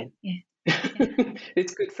that's fine. Yeah.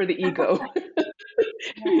 It's good for the ego.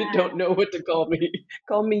 You don't know what to call me.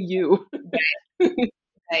 Call me you.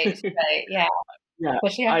 Right. Yeah. Yeah.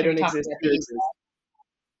 I don't exist.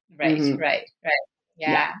 Right. Mm-hmm. Right.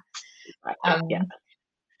 Yeah. Yeah.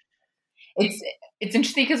 It's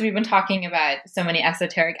interesting because we've been talking about so many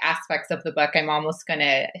esoteric aspects of the book. I'm almost going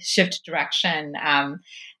to shift direction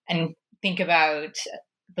and think about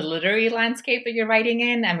the literary landscape that you're writing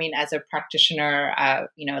in. I mean, as a practitioner, a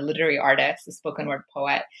literary artist, a spoken word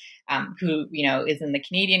poet who, is in the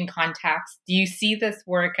Canadian context, do you see this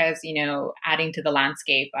work as, adding to the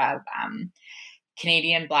landscape of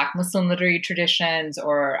Canadian Black Muslim literary traditions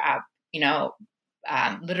or,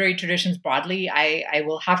 literary traditions broadly? I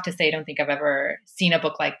will have to say, I don't think I've ever seen a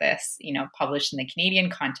book like this, published in the Canadian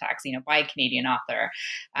context, by a Canadian author,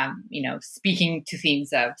 speaking to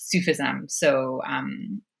themes of Sufism. So,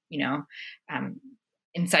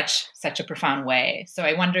 in such a profound way. So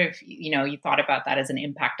I wonder if, you thought about that as an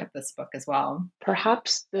impact of this book as well.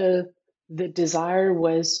 Perhaps the desire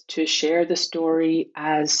was to share the story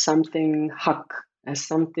as something haq, as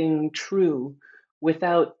something true,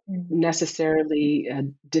 without necessarily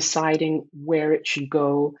deciding where it should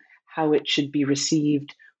go, how it should be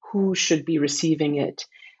received, who should be receiving it,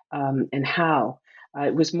 and how.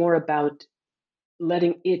 It was more about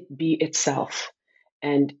letting it be itself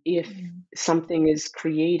And if something is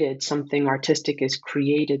created, something artistic is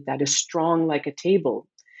created that is strong like a table,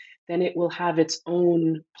 then it will have its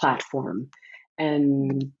own platform.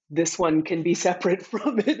 And this one can be separate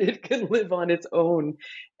from it. It can live on its own,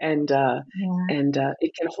 and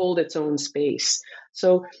it can hold its own space.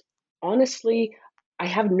 So honestly, I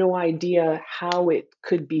have no idea how it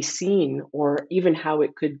could be seen, or even how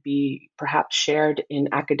it could be perhaps shared in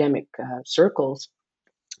academic circles.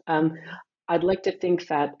 I'd like to think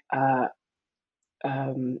that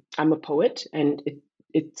I'm a poet, and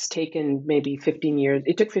it's taken maybe 15 years.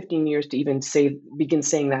 It took 15 years to even begin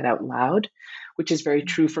saying that out loud, which is very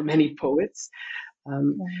true for many poets.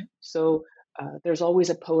 So there's always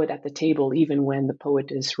a poet at the table, even when the poet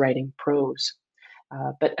is writing prose.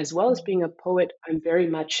 But as well as being a poet, I'm very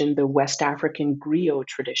much in the West African griot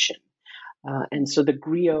tradition. And so the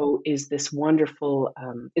griot is this wonderful,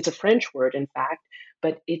 it's a French word, in fact,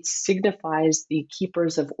 but it signifies the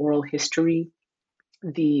keepers of oral history,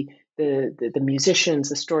 the musicians,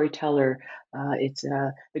 the storyteller.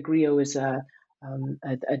 The griot is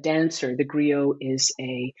a dancer. The griot is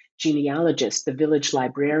a genealogist, the village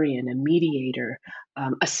librarian, a mediator,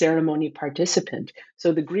 a ceremony participant.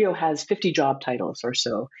 So the griot has 50 job titles or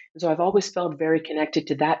so. And so I've always felt very connected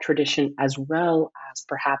to that tradition, as well as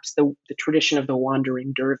perhaps the tradition of the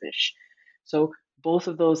wandering dervish. So both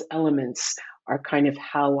of those elements are kind of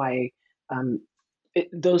how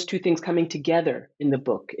those two things coming together in the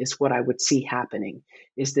book is what I would see happening,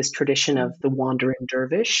 is this tradition of the wandering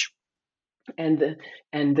dervish and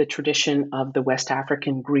the tradition of the West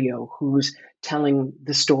African griot, who's telling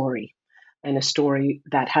the story, and a story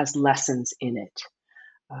that has lessons in it.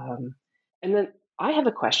 And then I have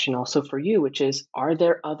a question also for you, which is, are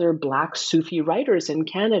there other Black Sufi writers in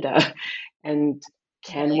Canada? And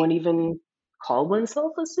can one even call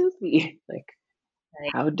oneself a Sufi? Like,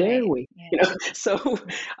 how dare we? Yeah. So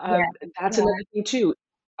that's another thing too.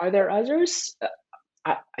 Are there others?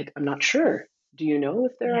 I'm not sure. Do you know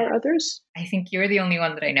if there are others? I think you're the only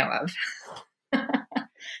one that I know of.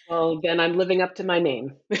 Well, then I'm living up to my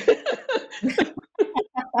name.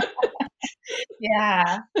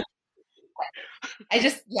 Yeah. I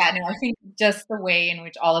think just the way in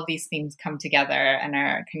which all of these themes come together and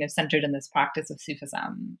are kind of centered in this practice of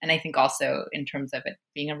Sufism. And I think also in terms of it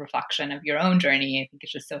being a reflection of your own journey, I think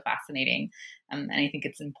it's just so fascinating. And I think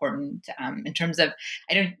it's important in terms of,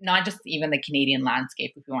 not just even the Canadian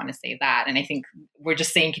landscape, if we want to say that. And I think we're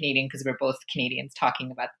just saying Canadian because we're both Canadians talking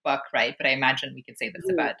about the book, right? But I imagine we could say this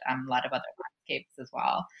about a lot of other landscapes as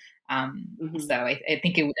well. So I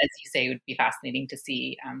think it would, as you say, it would be fascinating to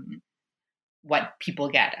see what people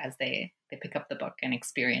get as they pick up the book and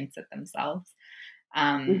experience it themselves.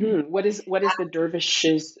 What is the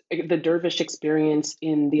dervish experience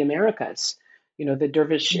in the Americas? The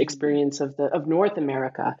dervish experience of North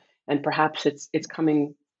America, and perhaps it's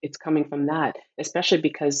coming from that, especially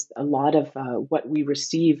because a lot of what we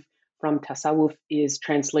receive from tasawwuf is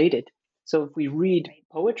translated. So if we read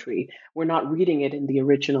poetry, we're not reading it in the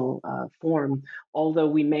original form, although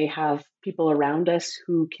we may have people around us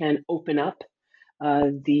who can open up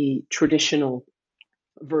the traditional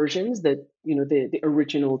versions, the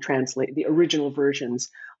original versions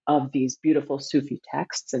of these beautiful Sufi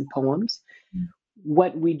texts and poems.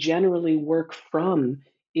 What we generally work from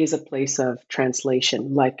is a place of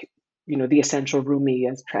translation, like the Essential Rumi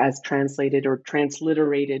as translated or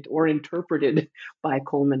transliterated or interpreted by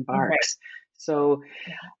Coleman Barks. Right. So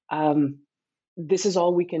this is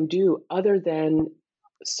all we can do, other than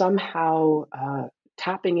somehow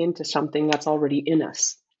tapping into something that's already in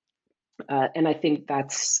us. And I think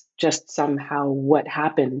that's just somehow what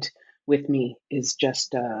happened with me, is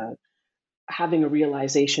just having a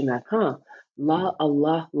realization that, la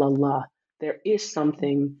Allah, la la, there is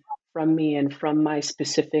something from me and from my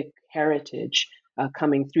specific heritage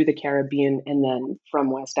coming through the Caribbean and then from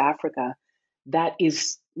West Africa, that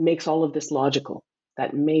makes all of this logical.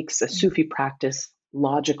 That makes a Sufi practice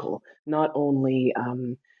logical, not only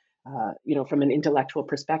from an intellectual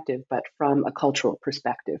perspective, but from a cultural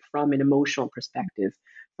perspective, from an emotional perspective,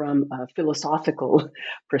 from a philosophical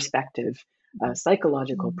perspective, a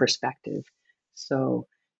psychological perspective. So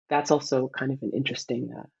that's also kind of an interesting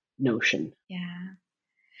notion. Yeah.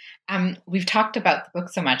 We've talked about the book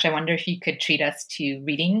so much. I wonder if you could treat us to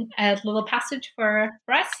reading a little passage for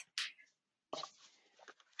us.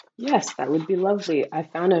 Yes, that would be lovely. I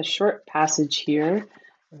found a short passage here.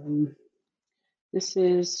 This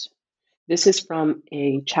is from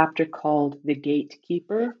a chapter called The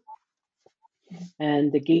Gatekeeper.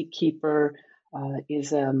 And the gatekeeper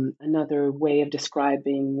is another way of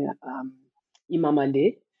describing Imam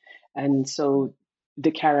Ali. And so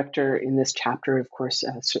the character in this chapter, of course,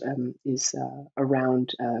 is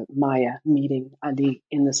around Maya meeting Ali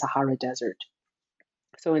in the Sahara Desert.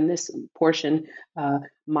 So in this portion,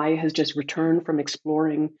 Maya has just returned from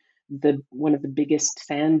exploring one of the biggest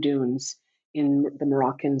sand dunes in the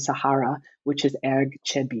Moroccan Sahara, which is Erg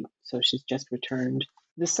Chebi. So she's just returned.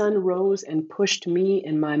 The sun rose and pushed me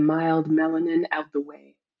and my mild melanin out the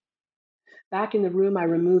way. Back in the room, I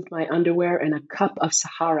removed my underwear and a cup of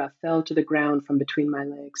Sahara fell to the ground from between my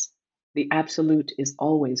legs. The absolute is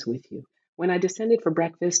always with you. When I descended for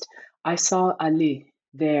breakfast, I saw Ali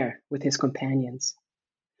there with his companions.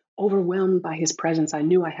 Overwhelmed by his presence, I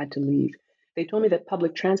knew I had to leave. They told me that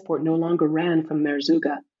public transport no longer ran from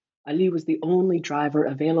Merzouga. Ali was the only driver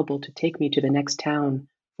available to take me to the next town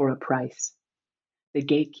for a price. The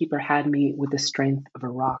gatekeeper had me with the strength of a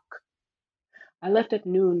rock. I left at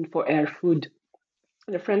noon for Erfoud.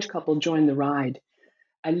 The French couple joined the ride.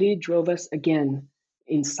 Ali drove us again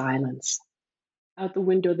in silence. Out the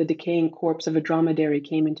window, the decaying corpse of a dromedary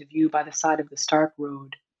came into view by the side of the Stark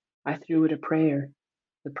Road. I threw it a prayer.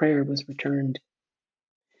 The prayer was returned.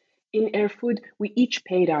 In Erfoud, we each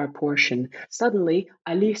paid our portion. Suddenly,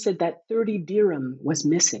 Ali said that 30 dirham was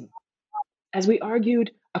missing. As we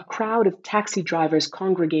argued, a crowd of taxi drivers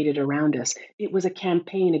congregated around us. It was a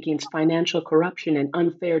campaign against financial corruption and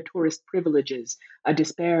unfair tourist privileges, a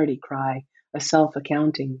disparity cry, a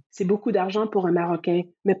self-accounting. C'est beaucoup d'argent pour un Marocain,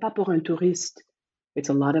 mais pas pour un touriste. It's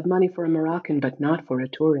a lot of money for a Moroccan, but not for a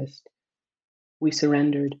tourist. We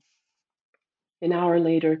surrendered. An hour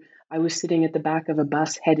later, I was sitting at the back of a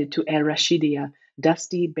bus headed to El Rashidia,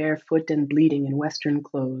 dusty, barefoot, and bleeding in Western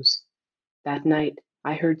clothes. That night,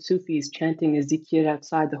 I heard Sufis chanting a zikir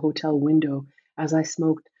outside the hotel window as I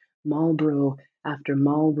smoked Marlboro after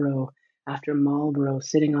Marlboro after Marlboro,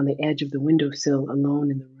 sitting on the edge of the windowsill alone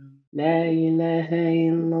in the room. La ilaha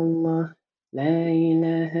illallah, la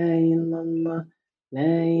ilaha illallah, la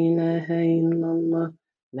ilaha illallah,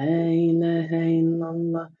 la ilaha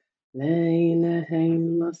illallah, la ilaha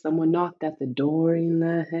illallah. Someone knocked at the door.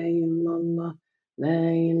 Ilaha illallah, la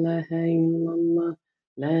ilaha illallah.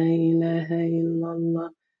 La ilaha illallah,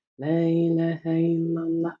 la ilaha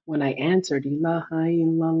illallah. When I answered, ilaha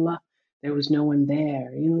illallah, there was no one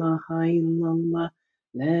there. Ilaha illallah,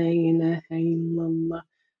 la ilaha illallah.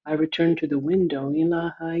 I returned to the window.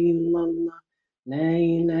 Ilaha illallah, la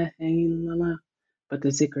ilaha illallah. But the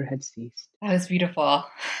zikr had ceased. That was beautiful.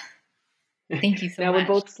 Thank you so now much.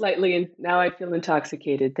 We're both slightly, now I feel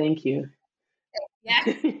intoxicated. Thank you. Yeah,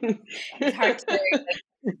 it's hard to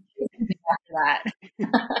after that.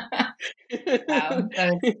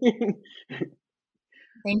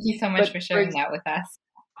 Thank you so much for sharing that with us.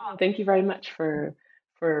 Thank you very much for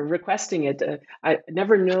requesting it. I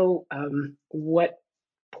never know what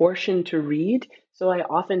portion to read, so I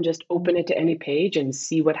often just open it to any page and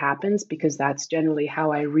see what happens, because that's generally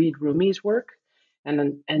how I read Rumi's work.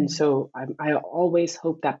 And so I always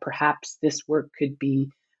hope that perhaps this work could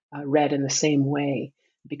be read in the same way,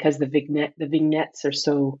 because the vignettes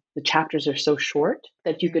the chapters are so short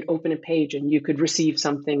that you could open a page and you could receive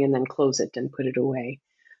something and then close it and put it away.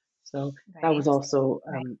 So that was also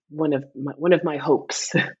one of my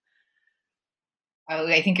hopes.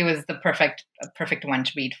 I think it was the perfect one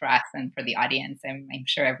to read for us and for the audience. I'm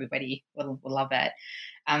sure everybody will love it.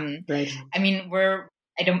 Right. I mean,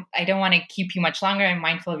 I don't want to keep you much longer. I'm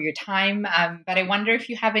mindful of your time, but I wonder if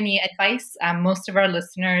you have any advice. Most of our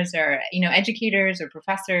listeners are, educators or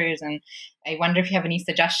professors, and I wonder if you have any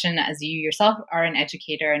suggestion, as you yourself are an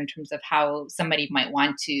educator, in terms of how somebody might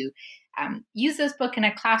want to use this book in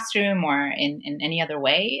a classroom or in any other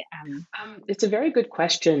way. It's a very good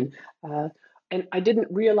question. And I didn't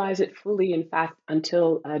realize it fully, in fact,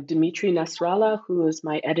 until Dimitri Nasrallah, who was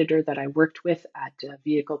my editor that I worked with at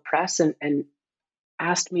Vehicle Press, and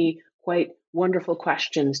asked me quite wonderful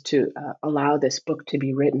questions to allow this book to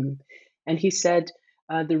be written. And he said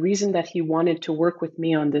the reason that he wanted to work with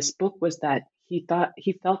me on this book was that he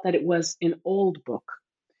felt that it was an old book.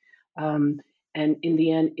 And in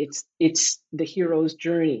the end, it's the hero's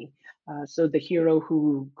journey. So the hero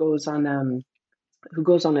who goes on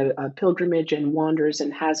a pilgrimage and wanders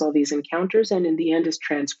and has all these encounters, and in the end is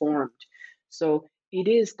transformed. So it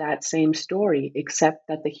is that same story, except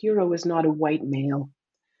that the hero is not a white male.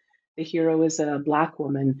 The hero is a Black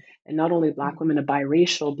woman, and not only Black woman, a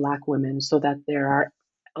biracial Black woman, so that there are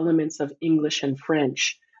elements of English and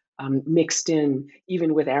French mixed in,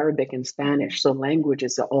 even with Arabic and Spanish. So language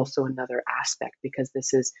is also another aspect, because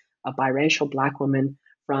this is a biracial Black woman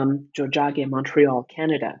from Tiohtià:ke, Montreal,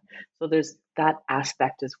 Canada. So there's that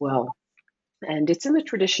aspect as well. And it's in the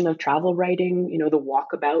tradition of travel writing, the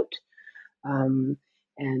walkabout.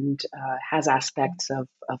 and has aspects of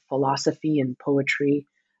philosophy and poetry.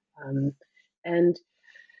 And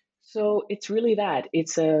so it's really that.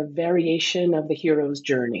 It's a variation of the hero's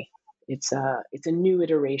journey. It's a new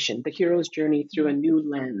iteration, the hero's journey through a new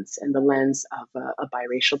lens, and the lens of a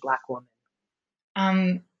biracial Black woman.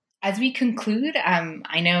 As we conclude,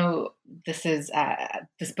 I know this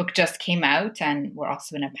book just came out, and we're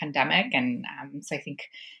also in a pandemic, and so I think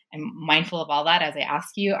I'm mindful of all that as I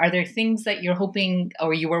ask you. Are there things that you're hoping,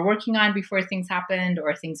 or you were working on before things happened,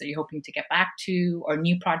 or things that you're hoping to get back to, or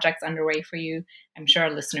new projects underway for you? I'm sure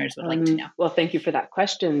our listeners would like to know. Well, thank you for that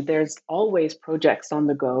question. There's always projects on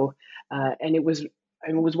the go, and it was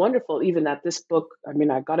wonderful. Even that this book,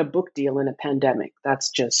 I got a book deal in a pandemic.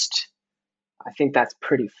 I think that's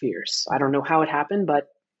pretty fierce. I don't know how it happened, but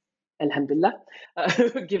alhamdulillah,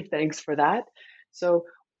 give thanks for that. So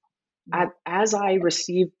as I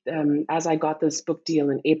got this book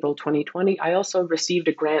deal in April 2020, I also received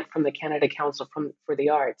a grant from the Canada Council for the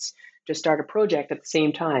Arts to start a project at the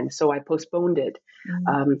same time. So I postponed it.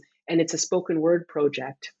 And it's a spoken word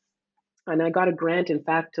project. And I got a grant, in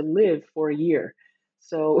fact, to live for a year.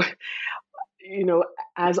 So,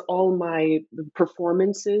 as all my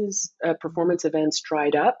performance events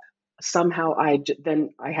dried up, somehow I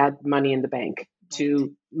had money in the bank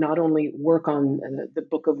to not only work on the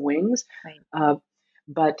Book of Wings,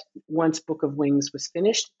 but once Book of Wings was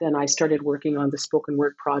finished, then I started working on the spoken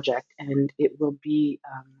word project, and it will be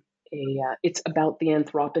it's about the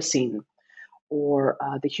Anthropocene, or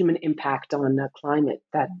the human impact on climate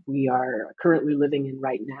that we are currently living in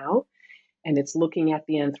right now. And it's looking at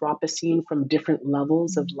the Anthropocene from different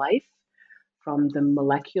levels of life, from the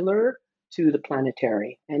molecular to the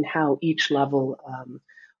planetary, and how each level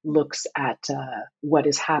looks at what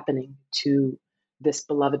is happening to this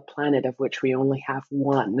beloved planet, of which we only have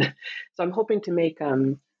one. So I'm hoping to make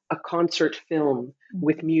a concert film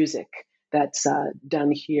with music that's done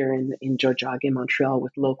here in Tiohtià:ke, in Montreal,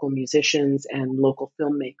 with local musicians and local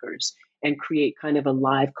filmmakers, and create kind of a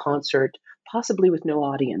live concert, possibly with no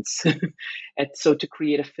audience. And so to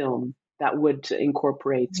create a film that would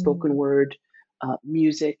incorporate spoken word,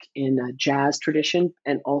 music in a jazz tradition,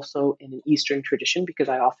 and also in an Eastern tradition, because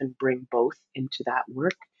I often bring both into that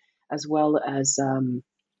work, as well as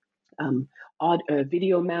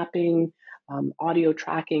video mapping, audio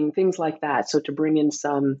tracking, things like that. So to bring in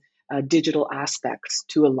some digital aspects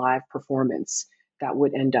to a live performance that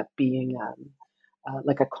would end up being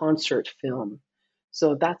like a concert film.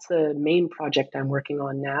 So that's the main project I'm working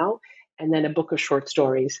on now. And then a book of short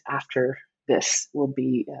stories after this will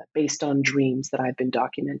be based on dreams that I've been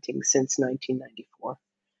documenting since 1994.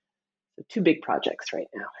 So 2 big projects right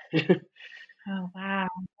now. Oh, wow.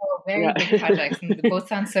 Very big projects. And they both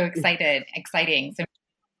sound so exciting. So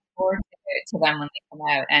forward to them when they come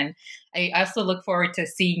out, and I also look forward to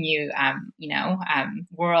seeing you,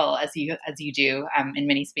 whirl as you do in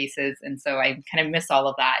many spaces. And so I kind of miss all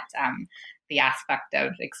of that, the aspect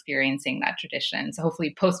of experiencing that tradition. So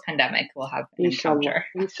hopefully post-pandemic we'll have an encounter.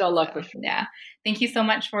 Inshallah, for sure. Yeah. Thank you so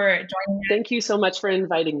much for joining us. Thank you so much for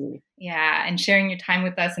inviting me. Yeah, and sharing your time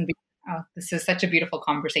with us. And this is such a beautiful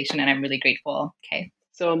conversation, and I'm really grateful. Okay.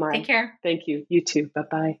 So am I. Take care. Thank you. You too.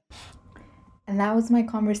 Bye-bye. And that was my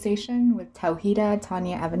conversation with Tawhida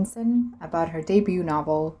Tanya Evanson about her debut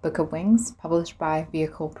novel, Book of Wings, published by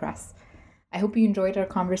Vehicle Press. I hope you enjoyed our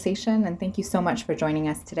conversation, and thank you so much for joining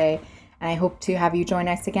us today. And I hope to have you join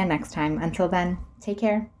us again next time. Until then, take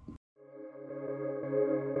care.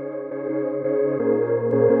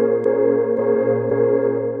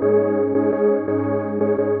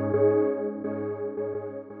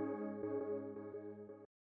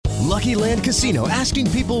 Lucky Land Casino, asking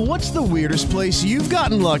people, what's the weirdest place you've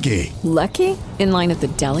gotten lucky? Lucky? In line at the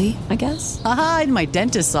deli, I guess? Aha, in my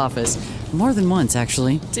dentist's office. More than once,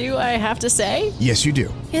 actually. Do I have to say? Yes, you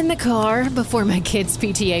do. In the car before my kids'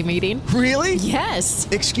 PTA meeting. Really? Yes.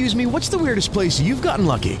 Excuse me, what's the weirdest place you've gotten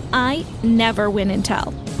lucky? I never win and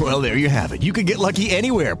tell. Well, there you have it. You can get lucky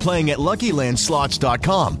anywhere, playing at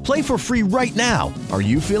LuckyLandSlots.com. Play for free right now. Are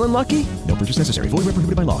you feeling lucky? No purchase necessary. Void where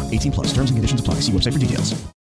prohibited by law. 18+. Terms and conditions apply. See website for details.